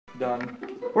Done.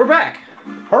 We're back!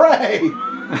 Hooray!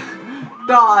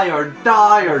 Die or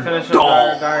die or Finish up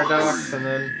die. Dire Ducks, and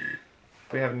then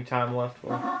if we have any time left,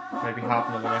 we'll maybe hop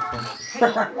into the next one.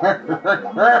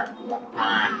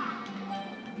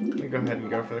 We go ahead and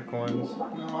go for the coins.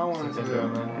 No, I wanted Since to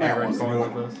I'm do doing it. the air coin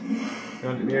with us. You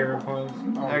want to do the air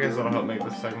coins? I guess that'll help make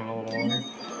this segment a little longer.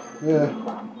 Yeah.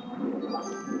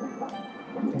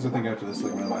 Because I think after this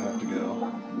segment I might have to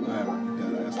go. I'm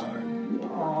dead ass tired.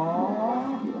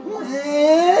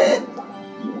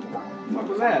 What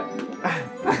was that?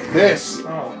 This!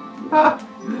 Oh.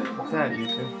 What's that, you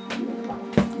two?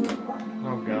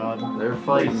 Oh god. They're Please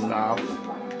fighting. stop.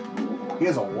 He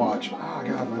has a watch. Ah,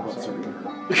 God, my butt's starting to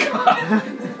hurt.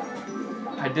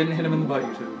 I didn't hit him in the butt,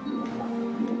 you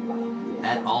two.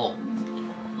 At all.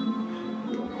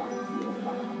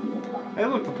 Hey,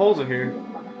 look, the poles are here.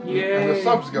 Yay! And the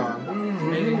sub's gone.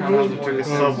 Amazing how much He more took his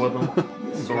this sub is. with him.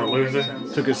 Sore loser.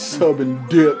 Took his sub and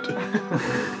dipped.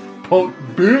 Punk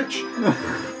bitch!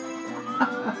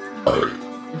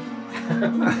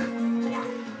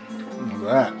 What's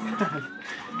that?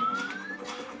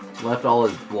 Left all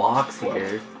his blocks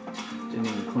here. Didn't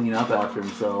even clean up after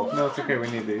himself. No, it's okay, we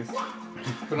need these.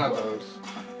 But not those.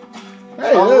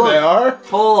 Hey, Oh, there look. they are!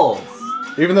 Poles!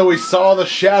 Even though we saw the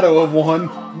shadow of one.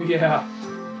 Yeah.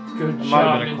 Good It might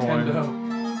job, have been a coin.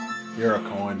 Nintendo. You're a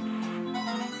coin.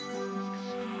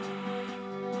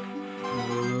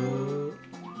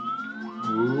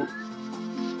 Ooh.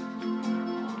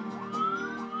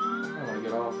 I want to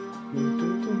get off.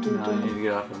 No, you need to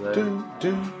get off of there.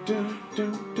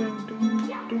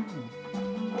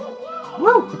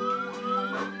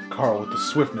 Woo! Carl with the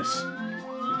swiftness.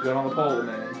 You're good on the pole,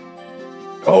 man.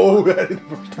 Oh, that is the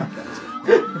first time.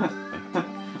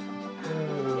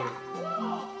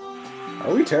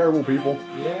 Are we terrible people?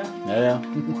 Yeah. Yeah.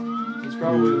 It's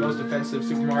probably the most offensive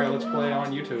Super Mario Let's Play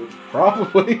on YouTube.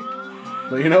 Probably.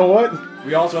 But you know what?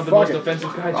 We also have the Fuck most it.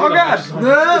 offensive guy. Oh god!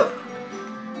 No!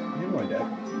 You know my dad.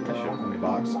 No. In the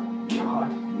box. God.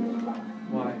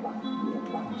 Why? I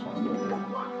just want to go there. I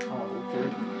want to look through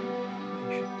it.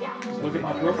 Just look at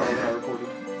my profile that I recorded.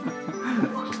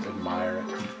 Just admire it.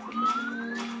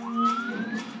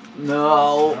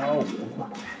 No! No.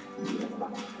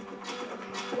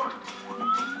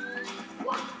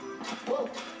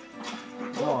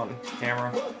 Go on,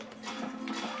 camera.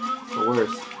 The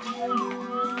worst.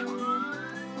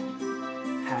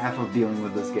 Half of dealing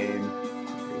with this game.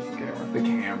 Here's the camera. The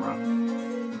camera.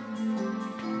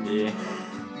 Yeah.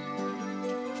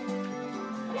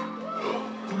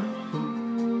 I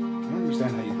don't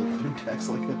understand how you look through text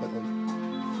like that. Like,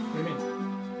 What do you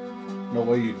mean? no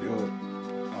way you do it.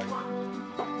 Like,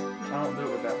 I don't do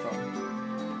it with that phone.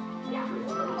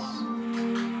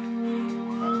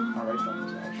 My right phone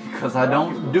is actually. Because I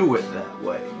don't do it that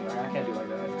way. Yeah, I can't do like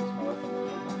that. I use my left phone.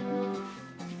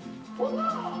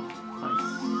 Nice.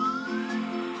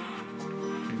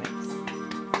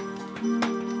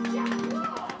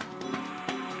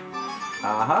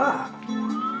 Aha!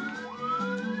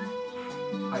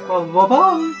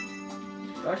 Ba-ba-bum.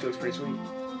 That actually looks pretty sweet.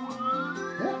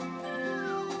 yeah.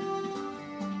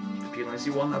 If you only see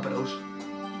one up at those.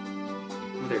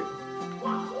 There.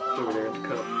 It's over there at the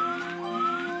cup.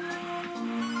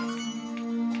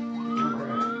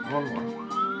 Alright, one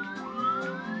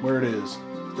more. Where it is.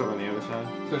 Still on the other side.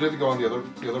 Does it have to go on the other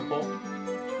pole?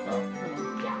 Oh.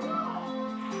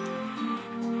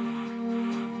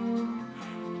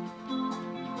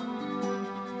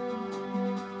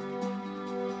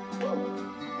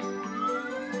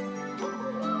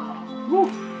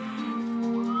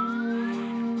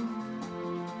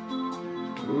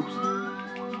 Oops.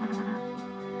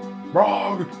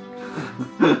 Wrong!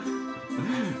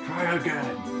 Try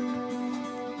again.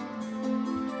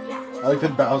 I like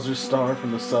that Bowser's star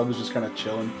from the sub is just kind of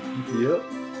chilling. Yep.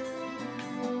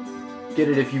 Get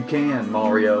it if you can,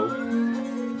 Mario.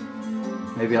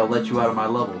 Maybe I'll let you out of my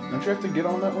level. Don't you have to get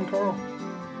on that one, Carl?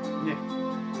 Yeah.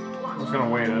 I was gonna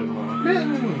wait a moment.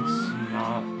 Mittens!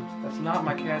 Not. That's not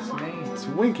my cat's name. It's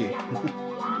Winky.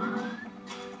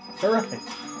 Alright.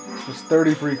 There's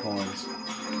 30 free coins. For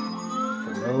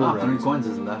no Oh, 30 reason. coins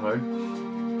isn't that hard.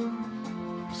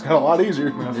 It's got a lot easier.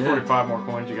 I mean, that's Yeah. 45 more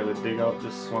coins you gotta dig up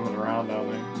just swimming around down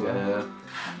there. So Yeah.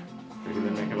 maybe they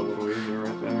make it a little easier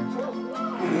right there.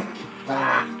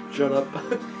 Ah, shut up.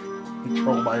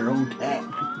 Controlled by your own cat.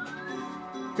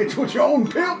 It's with your own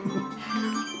pimp.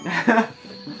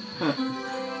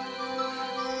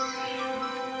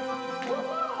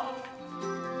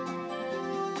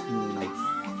 Nice.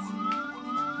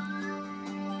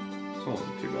 This one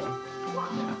wasn't too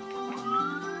bad.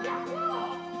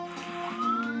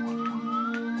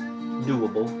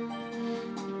 Doable.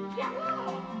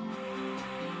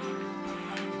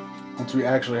 Once we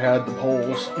actually had the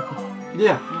poles.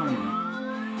 Yeah.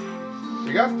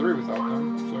 We got 3 without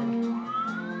them,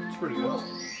 so it's pretty good.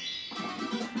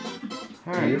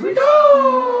 Here Alright. we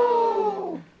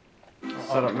go!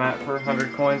 Set up Matt for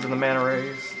 100 coins in the mana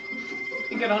raise.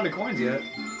 Didn't get 100 coins yet.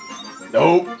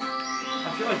 Nope.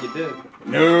 I feel like you did.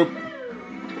 Nope.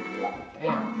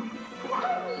 Damn.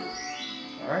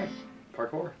 Alright.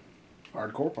 Parkour.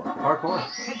 Hardcore parkour.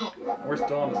 Parkour. We're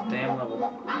still on this damn level.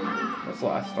 That's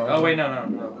last star. Oh, wait, no. I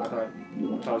thought it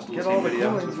was still Get the all same the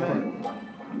video. coins, man.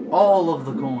 All of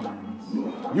the coins.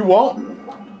 You won't.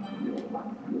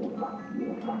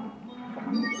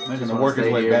 I just gonna wanna work his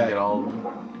stay way here and back. get all of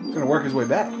them. He's gonna work his way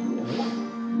back.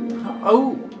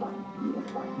 Oh!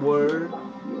 Word.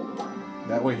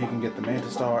 That way he can get the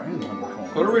Mantis Star and the 100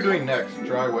 coins. What are we doing next?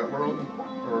 Dry, wet world?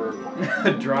 Or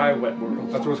Dry, wet world.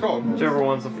 that's what it's called. Whichever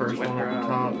one's the first Went one at the around.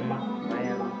 top, yeah.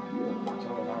 Man. That's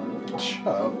all I wanted. Shut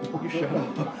up. You shut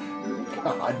up.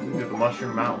 God. Do the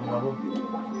Mushroom Mountain level.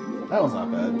 That one's not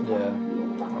bad. Yeah.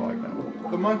 I like that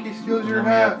one. The monkey steals your And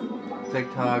then hat. we have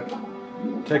TikTok.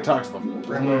 TikTok's the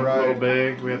Rainbow Little Ride.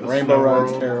 Big. We have the Rainbow Snow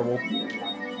Ride's World. terrible.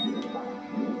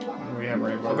 We have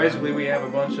Rainbow So Ride. basically, we have a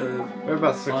bunch of we have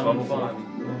about 6 fun levels fun. left.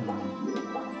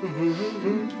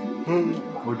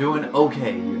 We're doing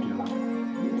okay, you two.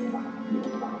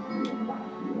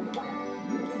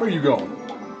 Where are you going?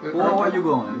 Well, where are you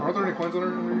going? Aren't there any coins over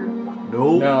here?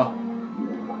 Nope. No.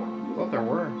 Thought there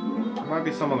were. There might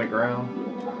be some on the ground.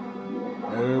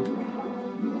 Nope.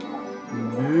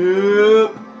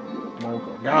 Nope.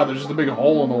 Okay. God, there's just a big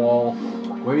hole in the wall.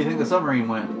 Where do you think the submarine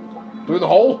went? Through the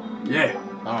hole? Yeah.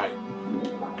 Alright.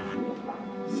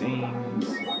 Seems.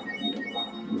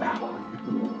 Value.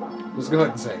 Just go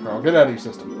ahead and say it, Carl. Get out of your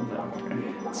system. No,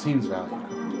 okay. It seems value.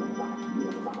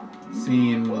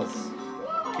 Seems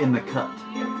in the cut.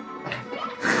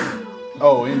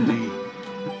 Oh, indeed.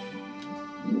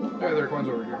 Yeah, there are coins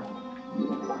over here.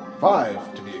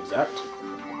 5, to be exact.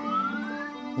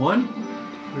 1,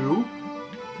 2,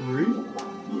 3,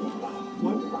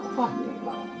 4, 5.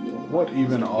 What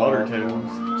even Butter are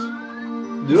tails.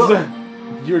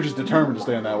 You were just determined to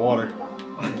stay in that water.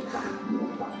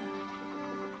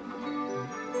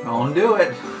 Don't do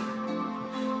it.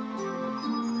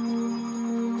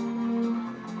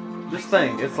 Just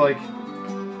think, it's like,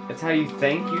 it's how you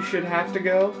think you should have to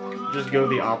go. Just go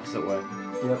the opposite way.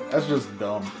 Yep. That's just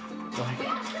dumb. Like,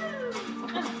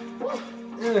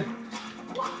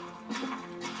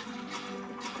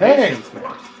 Hey! patience,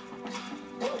 man.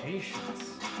 Patience.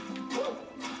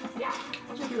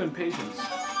 What's with you and patience?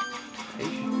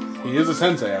 Patience. He is a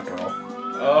sensei after all.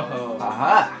 Oh.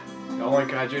 Aha. Oh my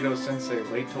god, Judo Sensei,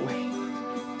 wait till we.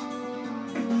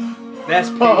 That's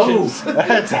Oh, patience.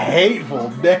 that's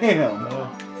hateful. Damn. Oh,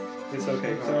 it's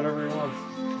okay. Say whatever he wants.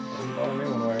 Doesn't bother me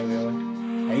one way or the other.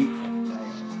 Hateful.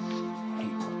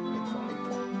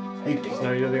 Hateful. Just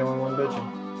know you're the only one bitching.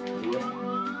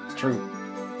 It's true.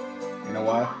 You know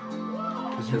why?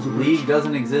 Because League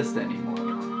doesn't exist anymore.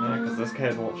 Yeah, because this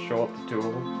kid won't show up to 2 of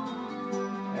them.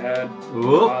 Add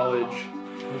Whoop. knowledge.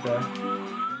 Okay.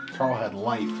 Carl had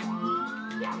life.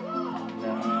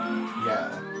 No.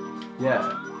 Yeah. Yeah.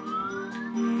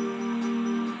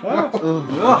 Ugh.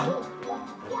 Ugh.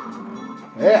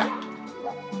 Yeah.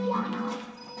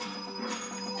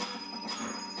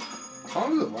 How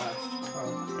long does it last?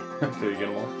 Oh. Until you get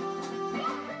them all.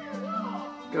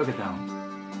 Go get down.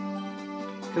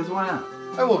 Because why not?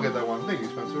 I will get that one. Thank you,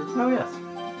 Spencer. Oh, yes.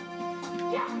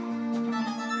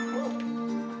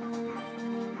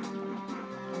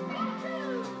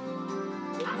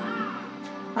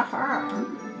 Haha.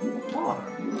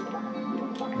 Water. You're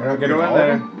not Don't getting go in all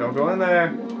there. of them? Don't go in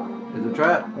there. There's a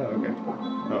trap. Oh, okay.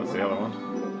 Oh, it's the other one.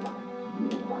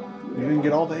 You didn't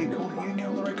get all the 8 coins. You didn't get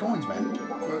all the right coins, man.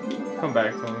 But Come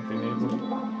back to him if he needs them.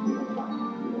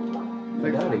 I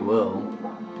doubt he will.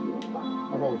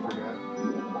 I'll probably forget.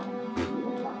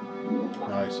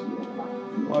 Nice.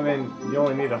 Well, I mean, you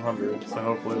only need 100, so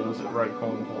hopefully those red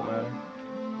coins won't matter.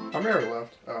 How many already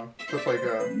left? Oh, just like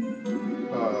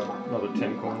Another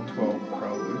 10 coins. 12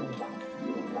 probably.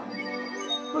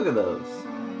 Look at those.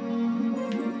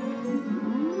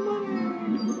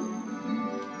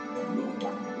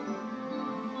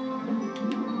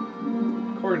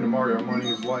 According to Mario, money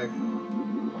is life.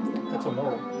 That's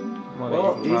immoral. Money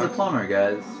Well, equals he's a rocks. plumber,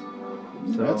 guys.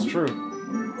 So, That's true.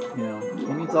 You know,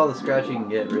 he needs all the scratch he can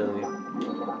get, really.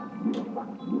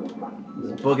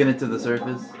 Just booking it to the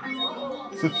surface.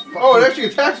 Oh, it actually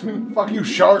attacks me. Fuck you,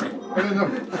 shark. I didn't know.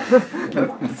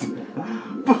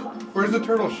 Where's the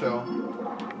turtle shell?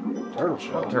 Turtle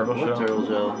shell. Turtle What shell. turtle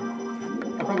shell?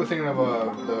 I'm probably thinking of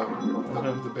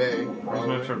the bay. There's no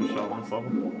Probably. turtle shell on this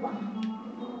level.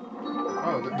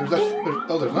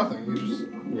 Oh, there's nothing. You just.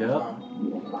 Yep.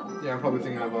 Yeah, I'm probably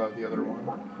thinking of the other one.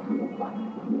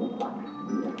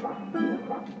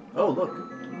 Oh, look.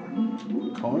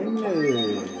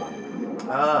 Coinage.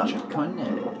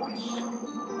 Coinage.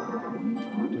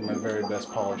 Do my very best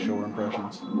Pauly Shore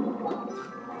impressions.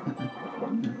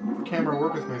 Camera,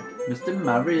 work with me. Mr.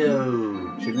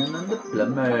 Mario, chilling in the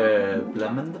plumber,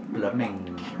 plumbing the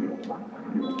plumbing.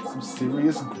 Some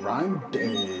serious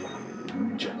grindage.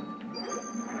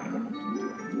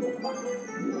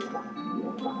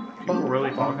 People really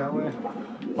talk that way?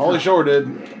 Pauly Shore did.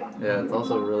 Yeah, it's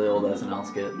also a really old SNL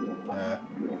skit. Yeah.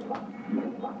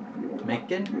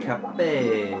 Making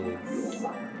copies.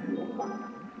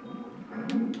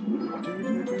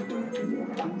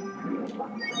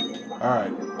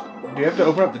 Alright. Do you have to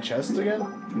open up the chests again?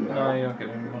 No, you don't get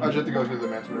any I money. just have to go through the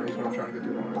manta rays when I'm trying to get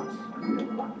through points.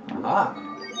 Ah.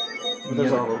 But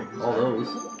there's Get like all those.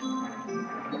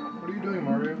 What are you doing,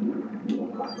 Mario?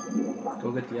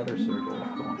 Go get the other circle of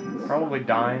coins. Probably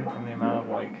dying from the amount of,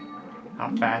 like,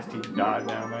 how fast he died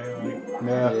down there. Like,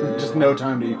 Yeah, Yeah. just no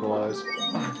time to equalize.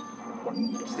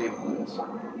 Stabilize.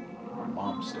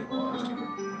 Mom stabilized.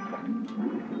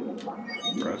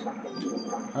 gross.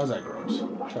 How's that gross?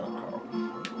 Shut up, Carl.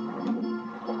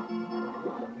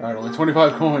 Alright, only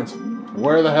 25 coins.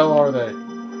 Where the hell are they?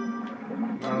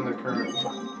 Not on the current.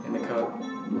 In the cup.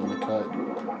 In the cut.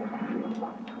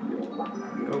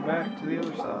 Go back to the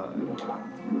other side. You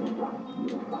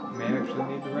may actually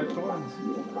need the red coins.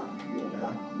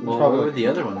 Well, Probably- where would the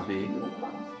other ones be? I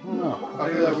don't know. I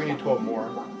feel like we need 12 more.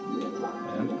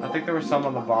 Yeah. I think there was some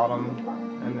on the bottom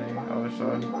and the other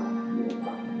side.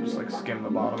 Just like skim the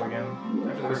bottom again.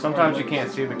 Because sometimes you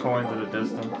can't see the coins at a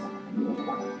distance.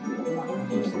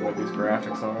 It's just the way these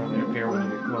graphics are. They appear when you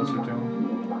get closer to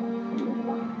them.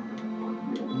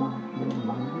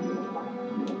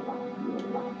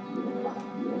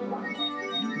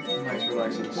 Nice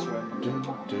relaxing sweat. Do,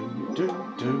 do, do,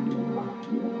 do.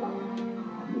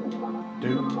 Do,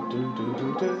 do, do,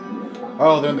 do, do.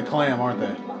 Oh, they're in the clam, aren't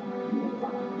they?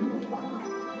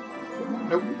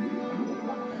 Nope.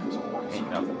 Assholes. Ain't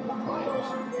nothing but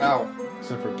clams. Ow.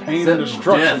 Except for pain Except and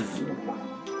destruction. death.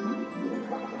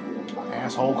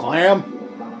 Asshole clam.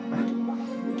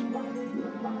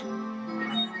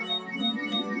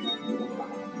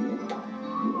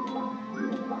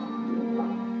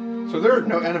 So there are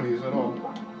no enemies at all.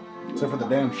 Except for the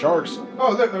damn sharks.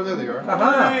 Oh, there they are.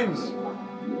 Aha! Coins!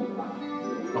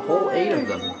 A whole 8 of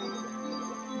them.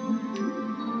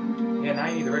 Yeah, now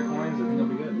you need the red coins. I think they'll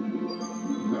be good.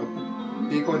 Nope.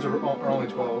 The coins are only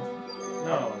 12.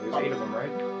 No, there's 8 of them,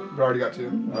 right? We already got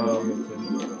 2. Oh,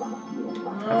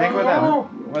 I think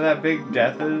where that big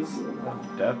death is,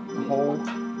 that death hole, I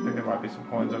think there might be some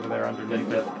coins over there underneath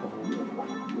it.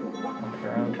 On the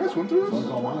ground. Can I swim through Don't this?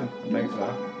 call mine. I think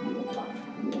so.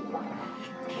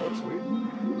 Oh, sweet.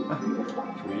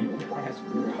 That's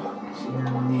gross.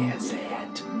 Yes, it.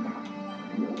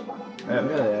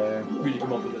 yeah. Where'd you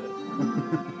come up with that?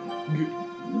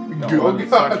 Don't Oh, let it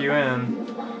God. suck you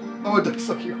in. Oh, it does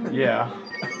suck you in. Yeah.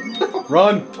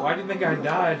 Run! Why do you think I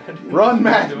died? Run,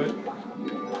 Matt. Do it.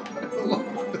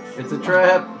 It's a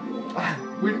trap.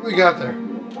 We got there.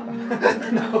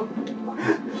 No.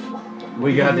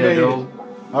 We got made there, it. though.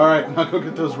 Alright, now go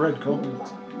get those red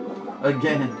coins.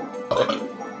 Again.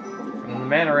 From the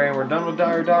Manta Ray, we're done with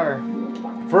Dire Dire.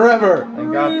 Forever!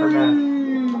 Thank God for Matt.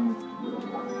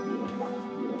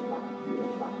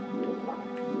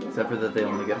 Except for that they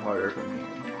only get harder from here.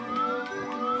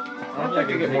 I don't think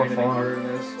I get more fun harder than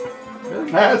this.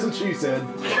 That's what she said.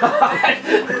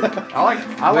 I like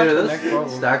Wait, the are next those level.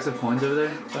 stacks of coins over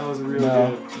there? That was real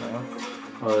No. good. No.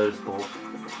 Oh, there's both.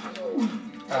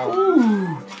 Ow.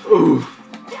 Ooh.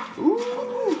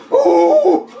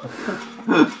 Ooh!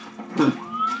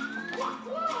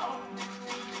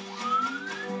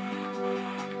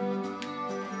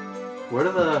 Where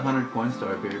do the 100 coins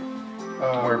start here?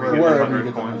 Wherever you get the Wherever 100 you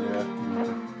get the coins. yeah.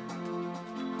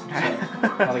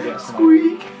 How to guess.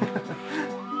 Squeak!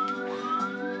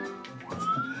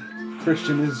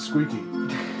 Christian is squeaky.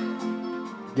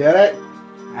 Get it?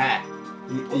 Ah.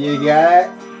 You got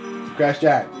it? Crash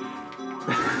Jack.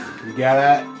 You got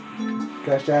that?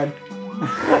 Crash Jack?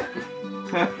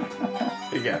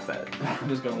 You got that. I'm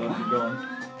just gonna let you going.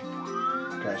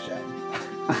 Crash Jack.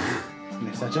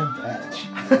 You're such a bitch.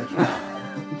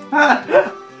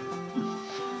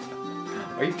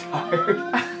 Are you tired?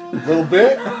 Little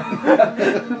bit.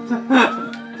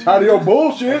 Tired of your I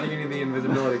bullshit. think you need the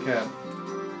invisibility cap.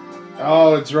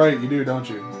 Oh, it's right. You do, don't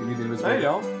you? You need the No, you invisibility.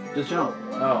 don't. Just jump.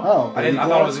 Oh, I didn't. I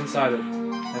thought it was equals? inside it.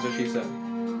 That's what she said.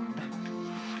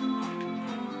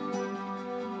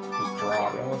 Just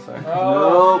drop. Well, say.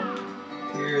 Oh, Nope.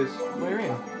 tears. What do you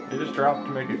mean? You just dropped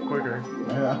to make it quicker.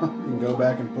 Yeah, you can go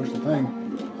back and push the thing.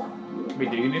 Wait,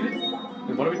 do you need it?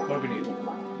 Wait, what do we need?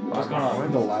 What's going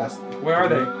on? The last. Where are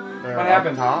they? They're What up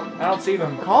happened? Top. I don't see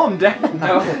them. Calm down.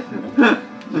 No.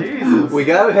 Jesus. We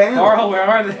got it handled. Carl, where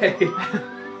are they?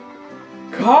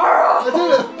 Carl!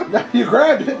 That's it. You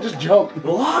grabbed it, just jump.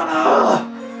 Lana!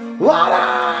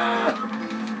 Lana!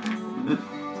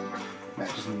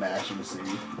 Matt just mashing the CD.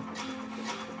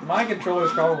 My controller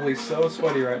is probably so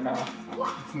sweaty right now.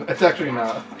 It's actually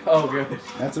not. Oh, good.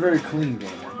 That's a very clean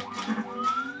game.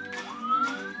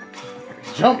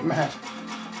 Jump, Matt.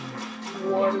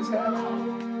 What is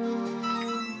happening?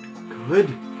 Good.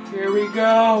 Here we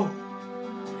go.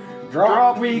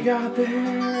 Drop. We got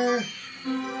there.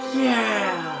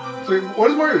 Yeah! So what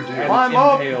does Mario do? And Climb it's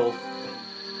up. impaled.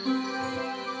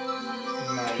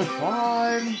 Nice.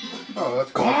 Climb. Oh,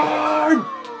 that's cool. Climb!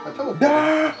 I teleported.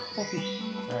 Ah!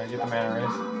 Alright, get the mana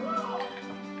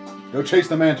race. Go chase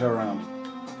the manta around.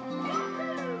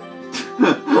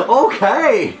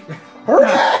 Okay! Hooray!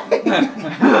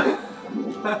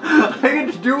 I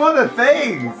can do other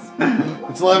things!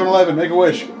 It's 11:11. Make a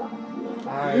wish.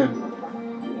 I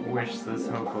Wish this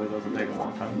hopefully doesn't take a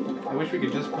long time. wish we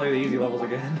could just play the easy levels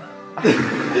again.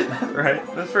 Right?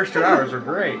 Those first 2 hours were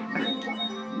great.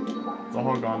 It's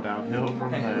all gone downhill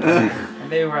from there. And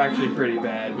they were actually pretty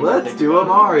bad. when I Let's think do a about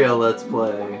Mario Let's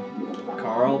Play. it.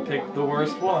 Carl picked the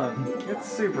worst one. It's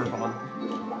super fun.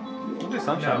 We'll do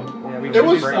Sunshine. No. Yeah, we It should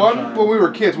was do fun Sunshine. when we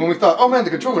were kids, when we thought, oh man, the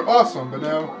controls are awesome, but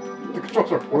now the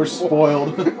controls are We're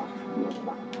spoiled.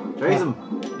 Raise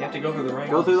them. You have to go through the ring.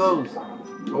 Go through those.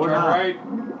 Or Turn not. right.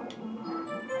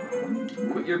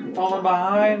 Quit, you're falling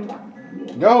behind.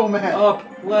 Go, Matt. Up,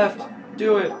 left.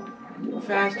 Do it.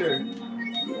 Faster.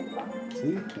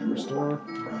 See? That restore.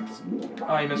 breaths.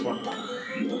 Oh, you missed one.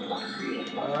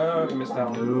 Oh, you missed that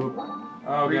one. Nope.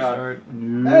 Oh, God. Restart.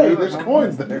 Hey, there's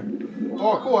coins there.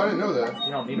 Oh, cool, I didn't know that.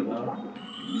 You don't need them, though.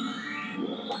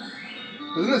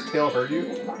 Doesn't his tail hurt you?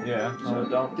 Yeah. So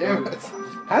don't. Damn it.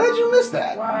 How did you miss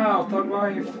that? Wow, Thug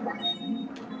Life.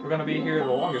 We're gonna be here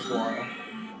the longest while.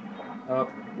 Up.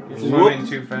 You're Just moving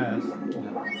too fast.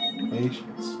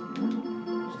 Patience.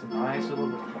 a nice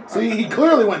little. See, he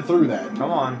clearly went through that.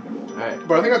 Come on. Alright.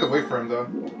 But I think I have to wait for him, though.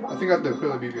 I think I have to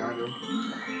clearly be behind him.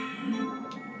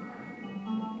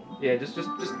 Yeah, just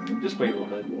wait a little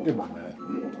bit. Give him a minute.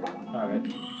 All right.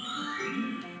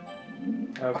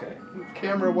 Okay.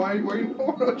 Camera, why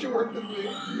don't you work with me?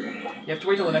 You have to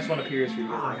wait till the next one appears for you.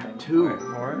 Oh, I got Alright, 2.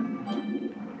 alright.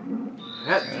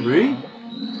 Got 3.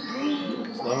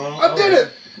 Slow. I did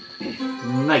it!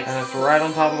 Nice. And it's right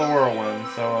on top of the whirlwind,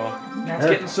 so That's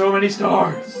getting so many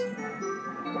stars.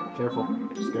 Careful.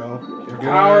 Just go. You're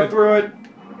Power good. through it.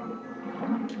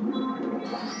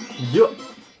 Yup.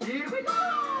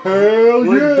 Hell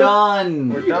We're yeah! done.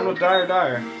 we're done with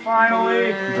Dire.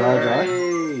 Finally! Dry.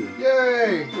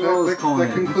 Yay! Those coins.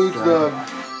 That concludes the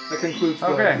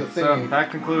Okay, the so thing. that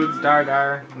concludes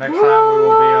Dire. Next time we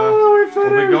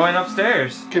will be going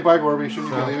upstairs. Okay, bye, Gorby. Shouldn't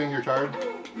you So- be leaving? You're tired?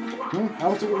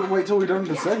 How else we wait till we're done with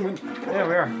the segment? Yeah,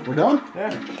 we are. We're done? Yeah.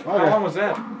 How long Okay. was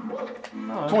that?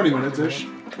 Oh, 20 minutes-ish.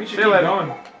 We should See you keep later.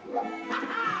 going.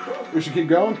 We should keep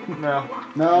going? No.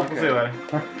 No? We'll see you later.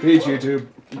 Peace, YouTube.